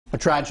A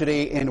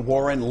tragedy in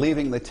Warren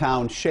leaving the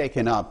town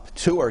shaken up.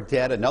 2 are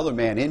dead, another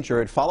man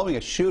injured following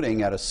a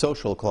shooting at a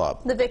social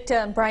club. The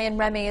victim, Brian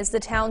Remy, is the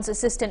town's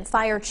assistant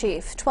fire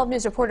chief. 12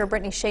 News reporter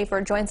Brittany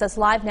Schaefer joins us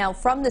live now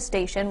from the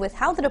station with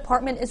how the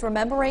department is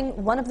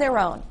remembering one of their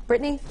own.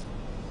 Brittany?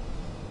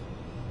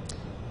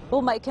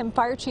 Well, Mike, and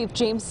Fire Chief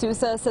James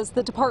Sousa says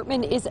the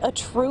department is a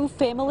true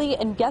family,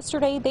 and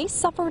yesterday they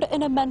suffered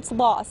an immense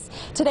loss.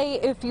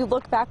 Today, if you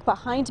look back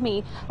behind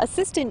me,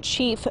 Assistant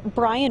Chief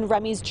Brian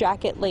Remy's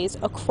jacket lays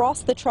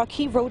across the truck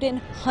he rode in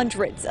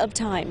hundreds of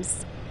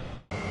times.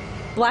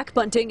 Black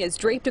bunting is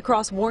draped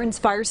across Warren's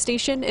fire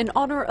station in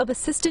honor of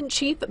Assistant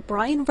Chief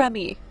Brian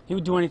Remy. He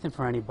would do anything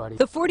for anybody.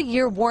 The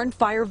 40-year Warren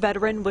fire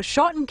veteran was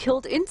shot and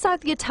killed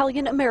inside the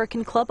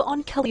Italian-American club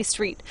on Kelly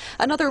Street.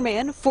 Another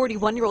man,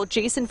 41-year-old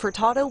Jason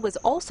Furtado, was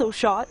also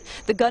shot.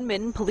 The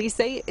gunman, police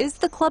say, is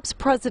the club's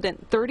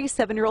president,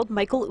 37-year-old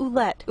Michael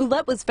Ouellette.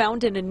 Ouellette was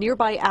found in a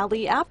nearby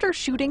alley after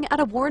shooting at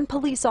a Warren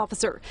police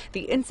officer,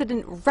 the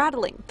incident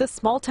rattling the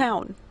small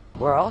town.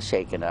 We're all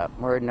shaken up.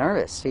 We're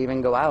nervous to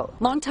even go out.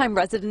 Longtime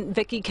resident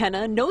Vicky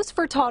Kenna knows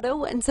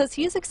Furtado and says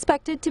he is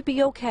expected to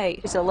be okay.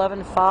 He's a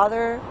loving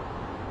father,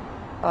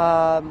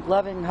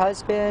 loving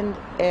husband,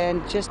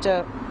 and just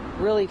a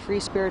really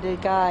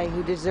free-spirited guy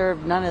who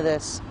deserved none of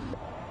this.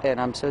 And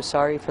I'm so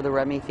sorry for the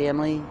Remy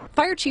family.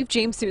 Fire Chief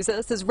James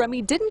Sousa says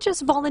Remy didn't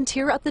just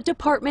volunteer at the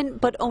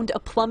department, but owned a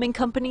plumbing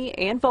company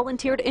and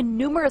volunteered in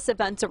numerous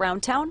events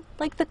around town,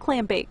 like the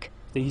clam bake.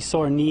 He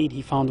saw a need,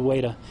 he found a way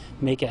to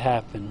make it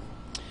happen.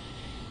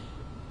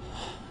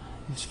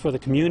 It's for the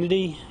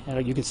community.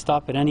 You can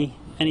stop at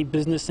any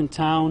business in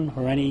town,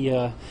 or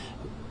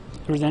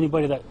there's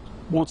anybody that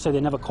won't say they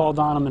never called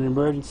on him in an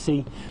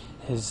emergency.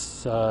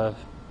 His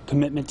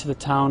commitment to the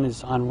town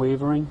is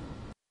unwavering.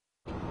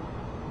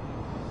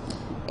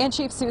 And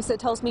Chief Sousa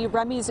tells me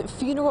Remy's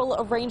funeral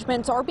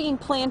arrangements are being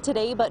planned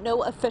today, but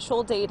no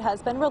official date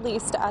has been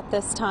released at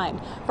this time.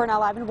 For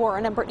Now Live in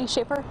Warren, I'm Brittany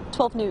Schaefer,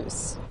 12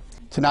 News.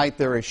 Tonight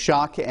there is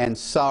shock and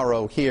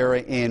sorrow here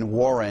in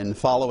Warren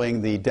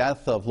following the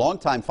death of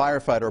longtime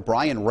firefighter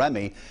Brian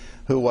Remy,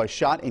 who was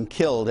shot and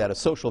killed at a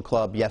social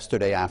club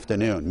yesterday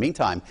afternoon.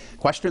 Meantime,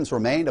 questions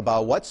remain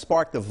about what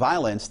sparked the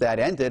violence that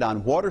ended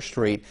on Water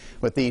Street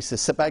with the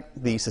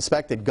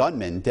suspected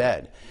gunman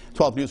dead.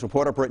 12 News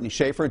reporter Brittany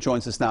Schaefer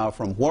joins us now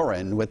from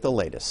Warren with the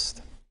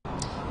latest.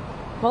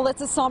 Well,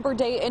 it's a somber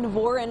day in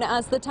Warren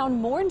as the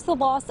town mourns the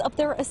loss of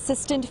their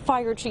assistant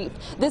fire chief.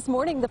 This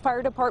morning, the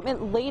fire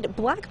department laid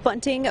black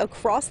bunting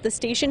across the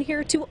station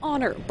here to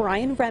honor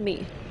Brian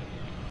Remy.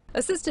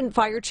 Assistant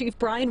Fire Chief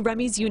Brian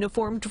Remy's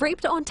uniform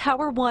draped on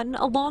Tower 1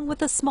 along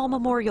with a small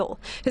memorial.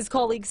 His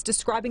colleagues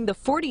describing the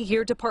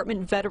 40-year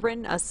department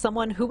veteran as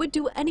someone who would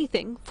do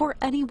anything for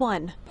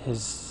anyone.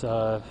 His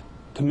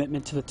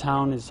commitment to the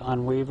town is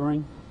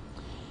unwavering.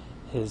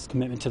 His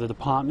commitment to the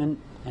department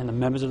and the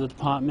members of the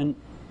department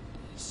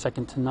is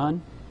second to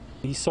none.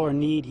 He saw a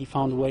need, he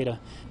found a way to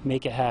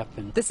make it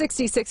happen. The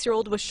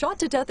 66-year-old was shot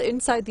to death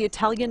inside the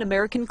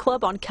Italian-American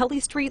club on Kelly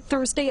Street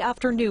Thursday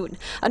afternoon.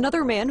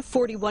 Another man,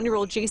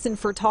 41-year-old Jason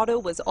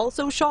Furtado, was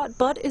also shot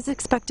but is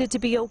expected to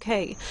be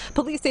okay.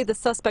 Police say the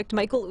suspect,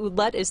 Michael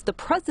Ouellette, is the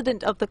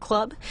president of the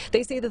club.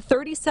 They say the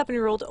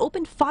 37-year-old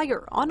opened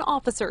fire on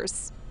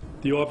officers.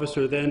 The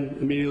officer then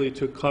immediately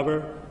took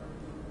cover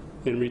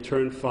and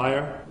returned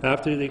fire.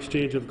 After the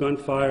exchange of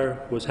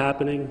gunfire was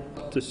happening,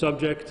 the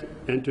subject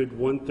entered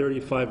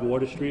 135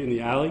 Water Street in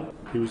the alley.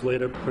 He was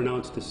later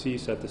pronounced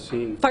deceased at the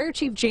scene. Fire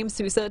Chief James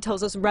Sousa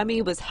tells us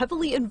Remy was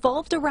heavily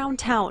involved around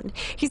town.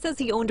 He says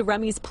he owned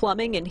Remy's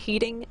plumbing and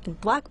heating,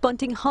 and black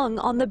bunting hung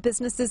on the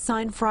business's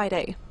sign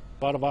Friday.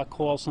 A lot of our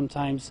calls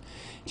sometimes,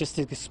 just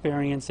his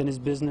experience in his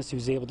business, he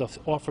was able to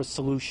offer a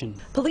solution.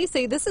 Police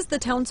say this is the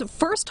town's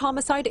first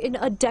homicide in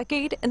a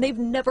decade, and they've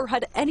never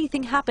had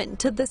anything happen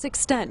to this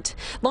extent.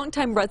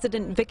 Longtime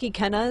resident Vicky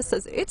Kenna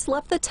says it's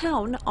left the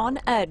town on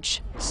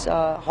edge. It's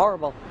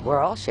horrible. We're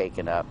all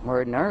shaken up.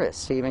 We're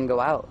nervous to even go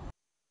out.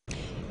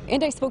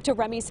 And I spoke to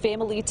Remy's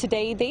family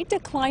today. They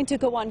declined to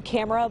go on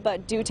camera,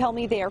 but do tell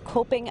me they are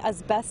coping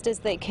as best as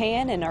they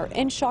can and are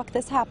in shock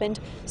this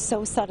happened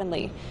so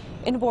suddenly.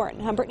 In Warren,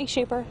 I'm Brittany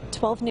Schaefer,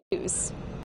 12 News.